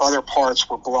 Other parts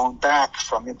were blown back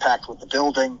from impact with the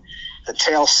building. The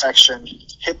tail section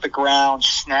hit the ground,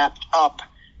 snapped up,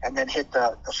 and then hit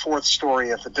the 4th story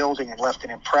of the building and left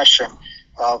an impression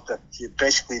of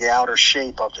basically the outer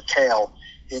shape of the tail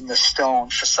in the stone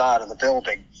facade of the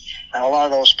building. And a lot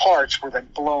of those parts were then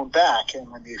blown back.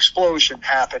 And when the explosion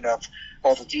happened of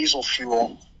all the diesel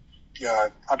fuel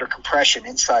under compression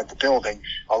inside the building,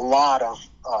 a lot of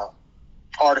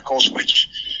articles which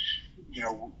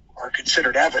are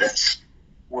considered evidence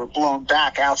were blown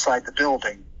back outside the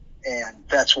building. And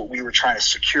that's what we were trying to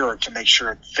secure to make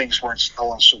sure things weren't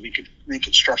stolen, so we could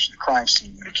reconstruct the crime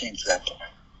scene when it came to that point.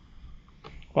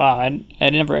 Wow, I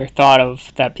never thought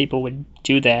of that people would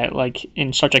do that. Like,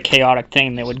 in such a chaotic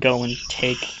thing, they would go and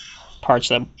take parts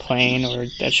of the plane, or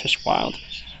that's just wild.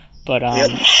 But,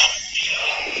 Yep.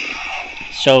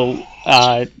 So,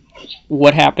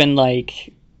 what happened,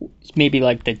 like, maybe,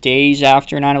 like, the days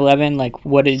after 9/11? Like,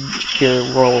 what did your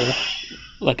role,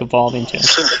 like, evolve into?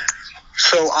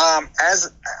 So,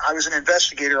 as I was an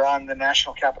investigator on the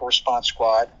National Capital Response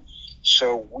Squad,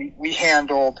 so we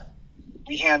handled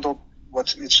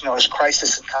what's known as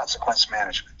crisis and consequence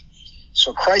management.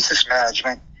 So crisis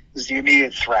management is the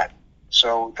immediate threat.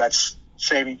 So that's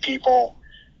saving people,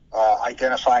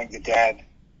 identifying the dead,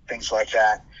 things like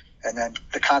that. And then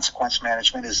the consequence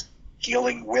management is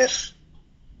dealing with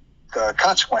the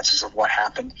consequences of what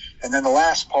happened. And then the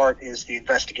last part is the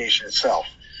investigation itself.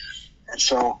 And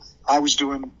so I was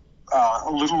doing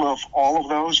a little of all of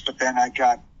those, but then I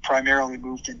got primarily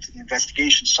moved into the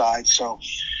investigation side. So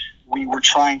we were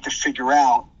trying to figure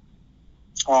out,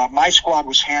 my squad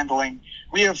was handling,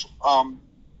 we have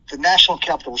the National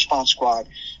Capital Response Squad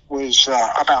was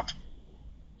about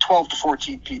 12 to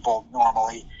 14 people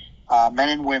normally, men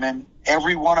and women.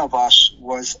 Every one of us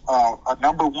was a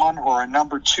number one or a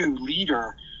number two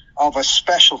leader of a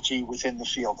specialty within the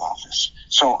field office.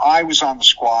 So I was on the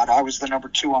squad. I was the number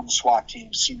two on the SWAT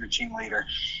team, senior team leader.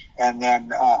 And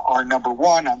then our number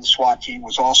one on the SWAT team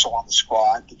was also on the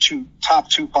squad. The top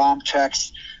two bomb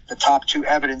techs, the top two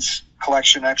evidence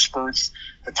collection experts,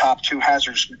 the top two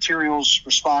hazardous materials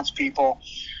response people,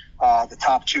 the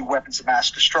top two weapons of mass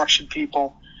destruction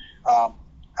people,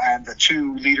 and the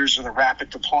two leaders of the rapid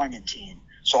deployment team.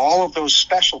 So all of those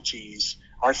specialties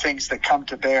are things that come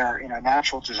to bear in a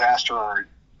natural disaster or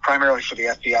primarily for the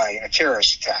FBI in a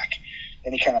terrorist attack,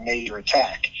 any kind of major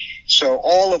attack. So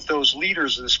all of those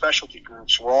leaders of the specialty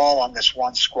groups were all on this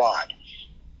one squad.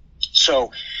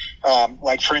 So,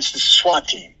 like for instance, the SWAT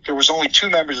team, there was only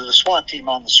 2 members of the SWAT team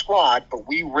on the squad, but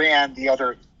we ran the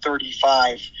other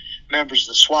 35 members of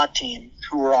the SWAT team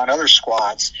who were on other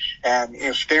squads. And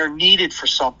if they're needed for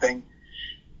something,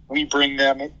 we bring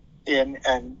them in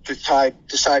and decide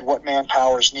what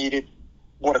manpower is needed,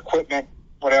 what equipment,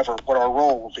 whatever, what our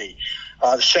role will be.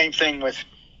 The same thing with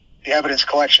the evidence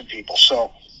collection people.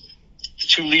 So the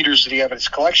 2 leaders of the evidence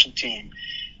collection team,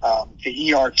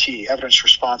 the ERT, evidence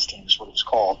response team is what it was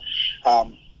called,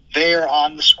 they're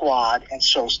on the squad. And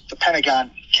so the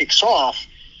Pentagon kicks off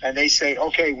and they say,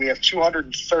 okay, we have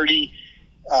 230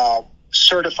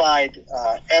 certified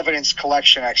evidence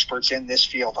collection experts in this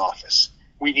field office.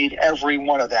 We need every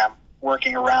one of them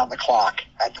working around the clock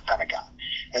at the Pentagon.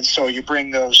 And so you bring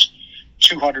those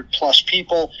 200 plus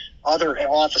people, other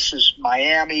offices,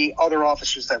 Miami, other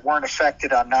offices that weren't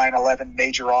affected on 9/11,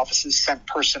 major offices sent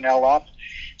personnel up.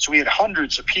 So we had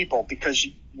hundreds of people because,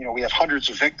 we have hundreds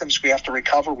of victims we have to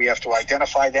recover. We have to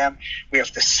identify them. We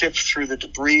have to sift through the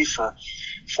debris for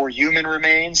human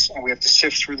remains, and we have to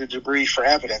sift through the debris for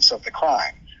evidence of the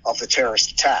crime, of the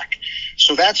terrorist attack.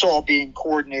 So that's all being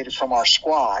coordinated from our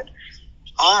squad.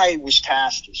 I was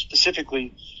tasked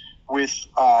specifically with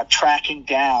tracking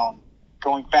down,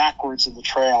 going backwards in the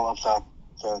trail of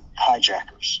the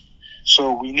hijackers.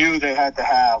 So we knew they had to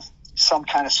have some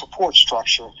kind of support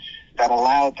structure that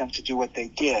allowed them to do what they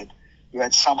did. You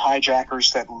had some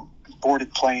hijackers that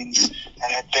boarded planes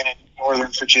and had been in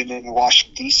Northern Virginia and the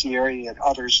Washington, D.C. area, and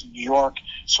others in New York.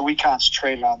 So we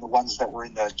concentrated on the ones that were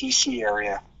in the D.C.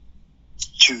 area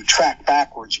to track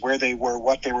backwards where they were,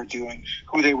 what they were doing,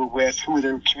 who they were with, who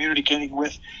they were communicating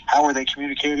with, how were they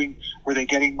communicating, were they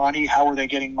getting money, how were they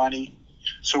getting money.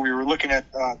 So we were looking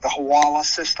at the Hawala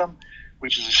system,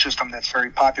 which is a system that's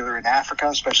very popular in Africa,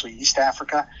 especially East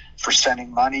Africa, for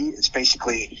sending money. It's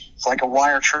like a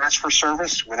wire transfer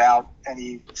service without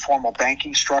any formal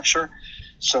banking structure.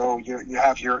 So you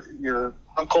have your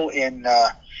uncle in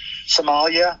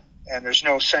Somalia, and there's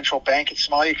no central bank in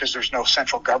Somalia because there's no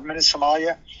central government in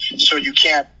Somalia. So you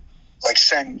can't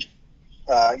send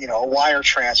a wire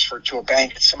transfer to a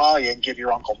bank in Somalia and give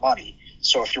your uncle money.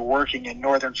 So if you're working in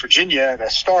Northern Virginia at a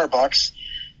Starbucks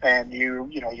and you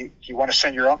want to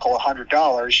send your uncle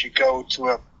 $100, you go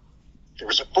to there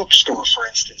was a bookstore, for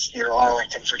instance, near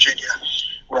Arlington, Virginia,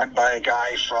 run by a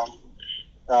guy from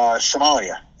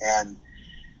Somalia, and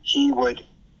he would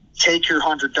take your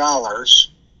 $100,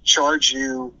 charge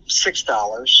you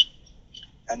 $6,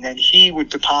 and then he would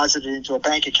deposit it into a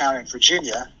bank account in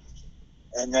Virginia,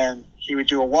 and then he would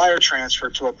do a wire transfer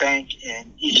to a bank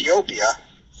in Ethiopia,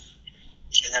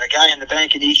 and then a guy in the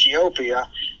bank in Ethiopia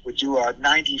would do a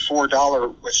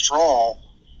 $94 withdrawal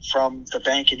from the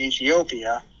bank in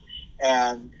Ethiopia,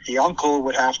 and the uncle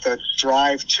would have to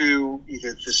drive to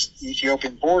either this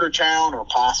Ethiopian border town or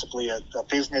possibly a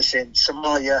business in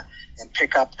Somalia and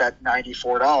pick up that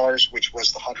 $94, which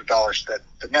was the $100 that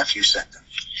the nephew sent him.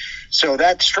 So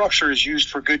that structure is used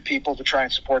for good people to try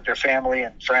and support their family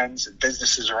and friends and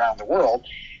businesses around the world.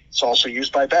 It's also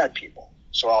used by bad people.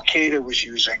 So Al-Qaeda was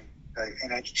using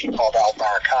an entity called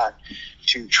Al-Barakat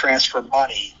to transfer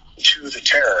money to the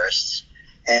terrorists.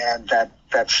 And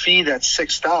that fee, that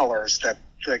 $6 that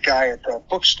the guy at the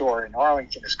bookstore in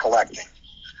Arlington is collecting,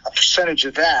 a percentage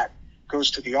of that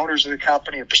goes to the owners of the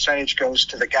company, a percentage goes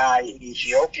to the guy in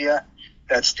Ethiopia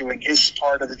that's doing his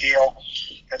part of the deal.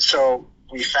 And so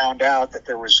we found out that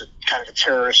there was a kind of a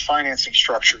terrorist financing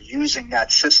structure using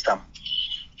that system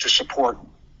to support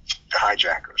the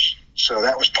hijackers. So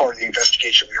that was part of the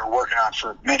investigation we were working on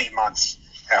for many months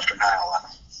after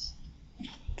 9/11.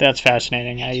 That's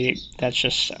fascinating. I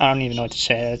don't even know what to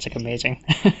say. That's like amazing.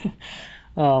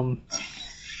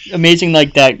 Amazing,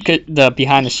 like that, the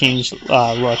behind the scenes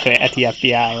look at the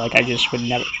FBI. Like I just would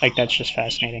never, like that's just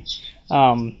fascinating.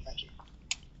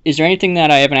 Is there anything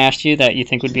that I haven't asked you that you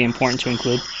think would be important to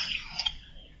include?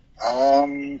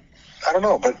 I don't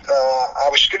know, but I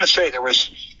was going to say there's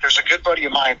a good buddy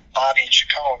of mine, Bobby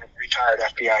Chacon, a retired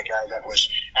FBI guy, that was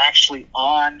actually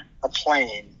on a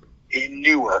plane in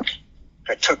Newark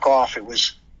that took off. It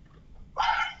was,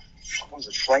 what was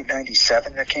it, Flight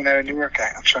 97 that came out of Newark?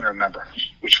 I'm trying to remember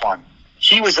which one.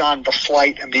 He was on the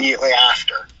flight immediately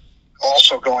after,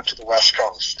 also going to the West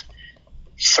Coast.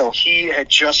 So he had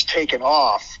just taken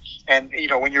off. And, you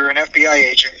know, when you're an FBI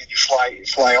agent and you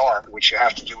fly armed, which you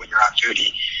have to do when you're on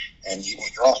duty and when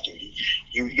you're off duty,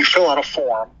 you fill out a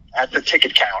form at the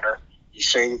ticket counter. You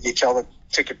tell the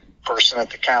ticket person at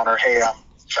the counter, hey, I'm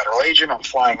a federal agent, I'm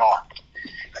flying armed.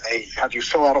 And they have you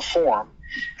fill out a form,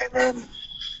 and then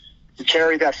you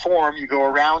carry that form, you go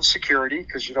around security,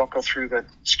 because you don't go through the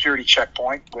security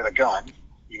checkpoint with a gun.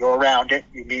 You go around it,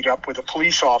 you meet up with a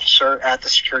police officer at the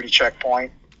security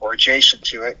checkpoint or adjacent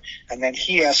to it, and then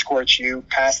he escorts you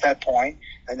past that point,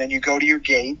 and then you go to your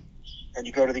gate, and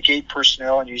you go to the gate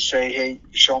personnel and you say, hey,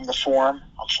 show them the form,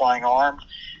 I'm flying armed,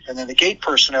 and then the gate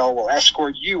personnel will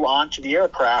escort you onto the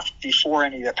aircraft before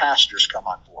any of the passengers come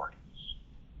on board.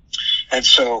 And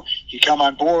so you come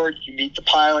on board, you meet the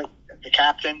pilot, the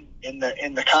captain in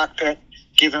the cockpit,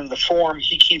 give him the form,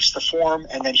 he keeps the form,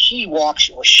 and then he walks,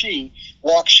 or she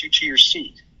walks you to your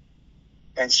seat.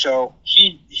 And so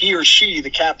he or she, the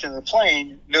captain of the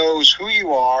plane, knows who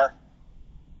you are,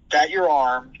 that you're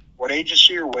armed, what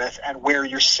agency you're with, and where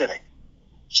you're sitting.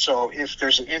 So if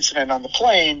there's an incident on the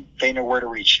plane, they know where to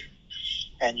reach you,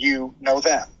 and you know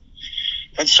them.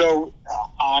 And so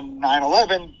on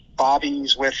 9/11,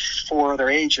 Bobby's with four other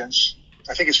agents,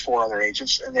 I think it's four other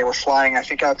agents, and they were flying, I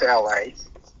think, out to L.A.,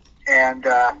 and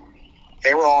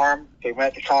they were armed. They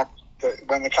went to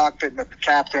when the cockpit and the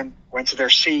captain went to their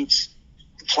seats,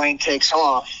 the plane takes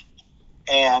off,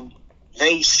 and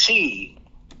they see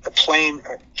the plane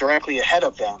directly ahead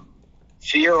of them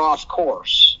veer off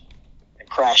course and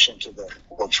crash into the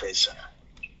World Trade Center.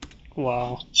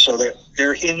 Wow. So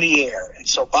they're in the air. And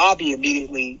so Bobby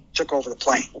immediately took over the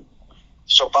plane.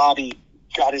 So Bobby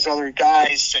got his other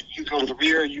guys, said, you go to the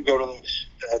rear, you go to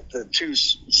the two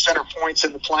center points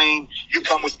in the plane, you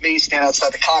come with me, stand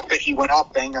outside the cockpit. He went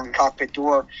up, banged on the cockpit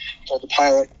door, told the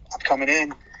pilot, I'm coming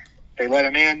in. They let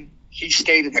him in. He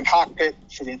stayed in the cockpit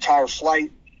for the entire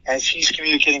flight as he's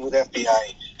communicating with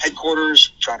FBI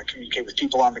headquarters, trying to communicate with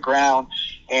people on the ground,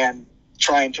 and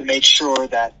trying to make sure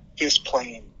that his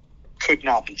plane could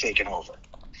not be taken over.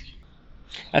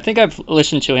 I think I've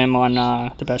listened to him on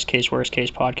the Best Case, Worst Case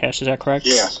podcast. Is that correct?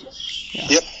 Yeah.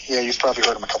 Yep. Yeah, you've probably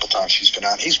heard him a couple times. He's been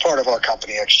on. He's part of our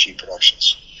company, XG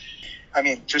Productions. I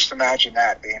mean, just imagine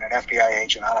that, being an FBI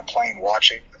agent on a plane,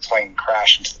 watching the plane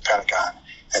crash into the Pentagon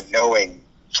and knowing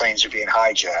planes are being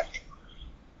hijacked.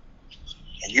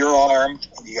 And you're armed,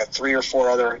 and you got 3 or 4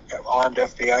 other armed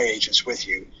FBI agents with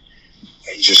you,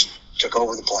 and you just took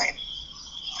over the plane.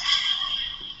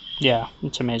 Yeah,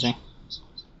 it's amazing.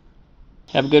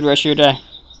 Have a good rest of your day.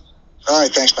 All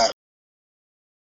right, thanks, Matt.